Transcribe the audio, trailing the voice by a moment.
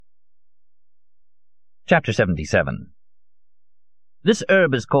Chapter 77. This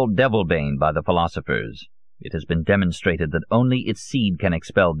herb is called devilbane by the philosophers. It has been demonstrated that only its seed can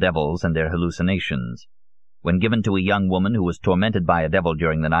expel devils and their hallucinations. When given to a young woman who was tormented by a devil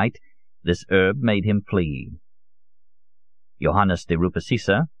during the night, this herb made him flee. Johannes de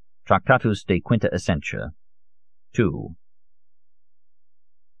Rupacissa, Tractatus de Quinta Essentia. 2.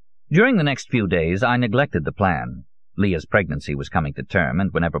 During the next few days I neglected the plan. Leah's pregnancy was coming to term,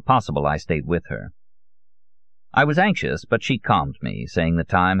 and whenever possible I stayed with her. I was anxious, but she calmed me, saying the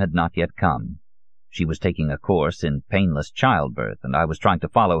time had not yet come. She was taking a course in painless childbirth, and I was trying to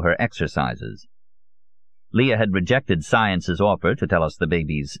follow her exercises. Leah had rejected science's offer to tell us the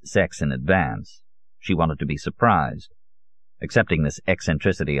baby's sex in advance. She wanted to be surprised. Accepting this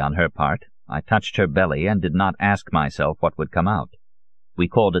eccentricity on her part, I touched her belly and did not ask myself what would come out. We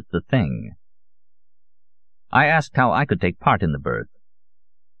called it the thing. I asked how I could take part in the birth.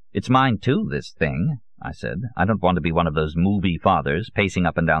 "It's mine too, this thing," I said. "I don't want to be one of those movie fathers pacing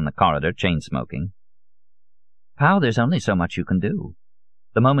up and down the corridor chain-smoking." "Pal, there's only so much you can do.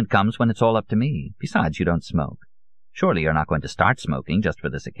 The moment comes when it's all up to me. Besides, you don't smoke. Surely you're not going to start smoking just for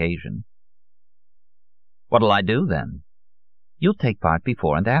this occasion." "What'll I do, then?" "You'll take part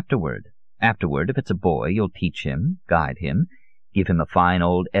before and afterward. Afterward, if it's a boy, you'll teach him, guide him, give him a fine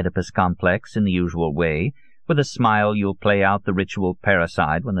old Oedipus complex in the usual way. With a smile you'll play out the ritual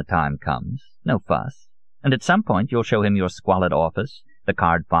parricide when the time comes. No fuss. And at some point you'll show him your squalid office, the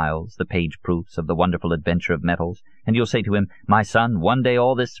card files, the page proofs of the wonderful adventure of metals, and you'll say to him, 'My son, one day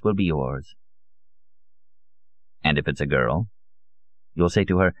all this will be yours.' And if it's a girl, you'll say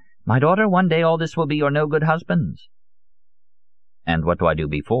to her, 'My daughter, one day all this will be your no-good husband's.' And what do I do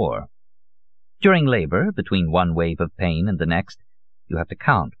before? During labor, between one wave of pain and the next, you have to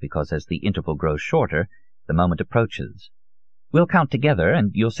count, because as the interval grows shorter, the moment approaches. We'll count together,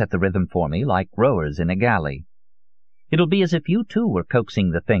 and you'll set the rhythm for me like rowers in a galley. It'll be as if you too were coaxing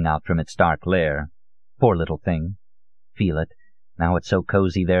the thing out from its dark lair. Poor little thing. Feel it. Now it's so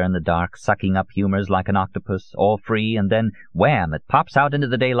cozy there in the dark, sucking up humors like an octopus, all free, and then, wham, it pops out into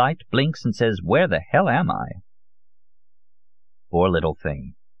the daylight, blinks, and says, 'Where the hell am I?' Poor little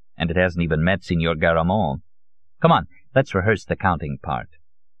thing. And it hasn't even met Signor Garamond. Come on, let's rehearse the counting part."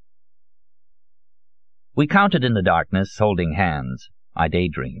 We counted in the darkness, holding hands. I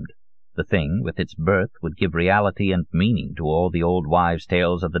daydreamed. The thing, with its birth, would give reality and meaning to all the old wives'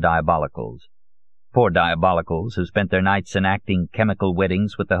 tales of the diabolicals. Poor diabolicals who spent their nights enacting chemical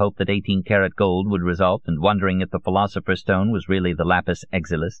weddings with the hope that 18-karat gold would result, and wondering if the philosopher's stone was really the lapis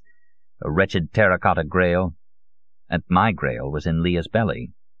exilis, a wretched terracotta grail. And my grail was in Leah's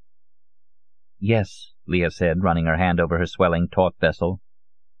belly. "Yes," Leah said, running her hand over her swelling, taut vessel.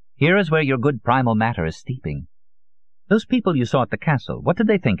 "Here is where your good primal matter is steeping. Those people you saw at the castle, what did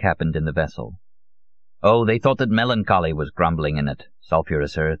they think happened in the vessel?" "Oh, they thought that melancholy was grumbling in it.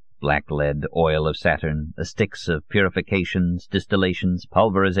 Sulphurous earth, black lead, oil of Saturn, a Styx of purifications, distillations,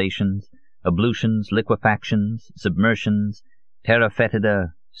 pulverizations, ablutions, liquefactions, submersions, terra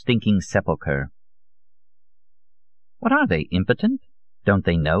fetida, stinking sepulchre." "What are they, impotent? Don't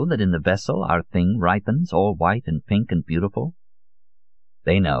they know that in the vessel our thing ripens, all white and pink and beautiful?"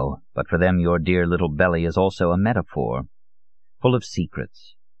 "They know, but for them your dear little belly is also a metaphor, full of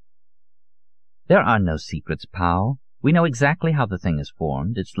secrets." "There are no secrets, pal. We know exactly how the thing is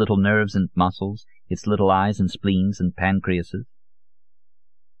formed, its little nerves and muscles, its little eyes and spleens and pancreases."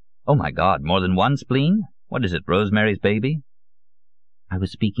 "Oh, my God, more than one spleen? What is it, Rosemary's Baby?" "I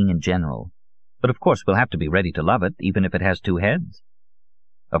was speaking in general. But of course we'll have to be ready to love it, even if it has two heads."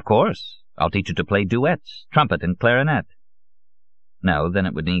 "Of course. I'll teach it to play duets, trumpet and clarinet." "No, then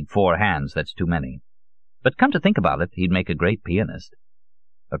it would need 4 hands. That's too many. But come to think about it, he'd make a great pianist."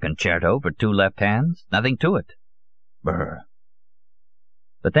 "A concerto for 2 left hands? Nothing to it." Brr.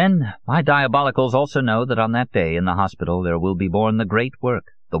 "But then, my diabolicals also know that on that day in the hospital there will be born the great work,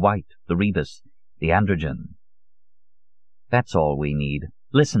 the white, the rebus, the androgen." "That's all we need.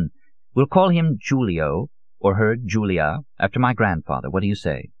 Listen, we'll call him Giulio, or her Julia, after my grandfather. What do you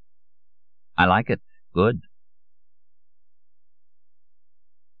say?" "I like it. Good."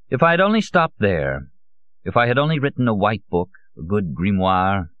 If I had only stopped there, if I had only written a white book, a good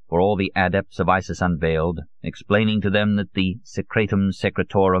grimoire, for all the adepts of Isis unveiled, explaining to them that the secretum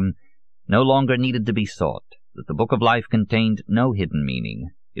secretorum no longer needed to be sought, that the book of life contained no hidden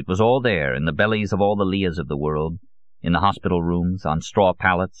meaning. It was all there, in the bellies of all the Leahs of the world, in the hospital rooms, on straw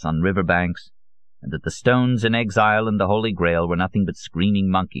pallets, on river banks, and that the stones in exile and the Holy Grail were nothing but screaming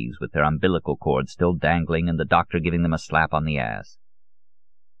monkeys with their umbilical cords still dangling and the doctor giving them a slap on the ass.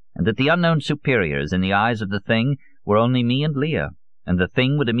 And that the unknown superiors in the eyes of the thing were only me and Leah, and the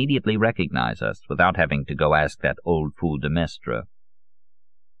thing would immediately recognize us without having to go ask that old fool de Maistre.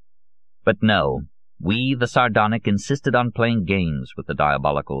 But no, we, the sardonic, insisted on playing games with the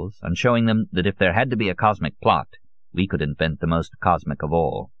diabolicals, and showing them that if there had to be a cosmic plot, we could invent the most cosmic of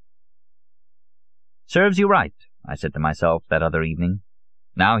all. "Serves you right," I said to myself that other evening.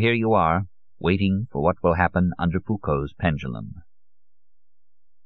 "Now here you are, waiting for what will happen under Foucault's pendulum."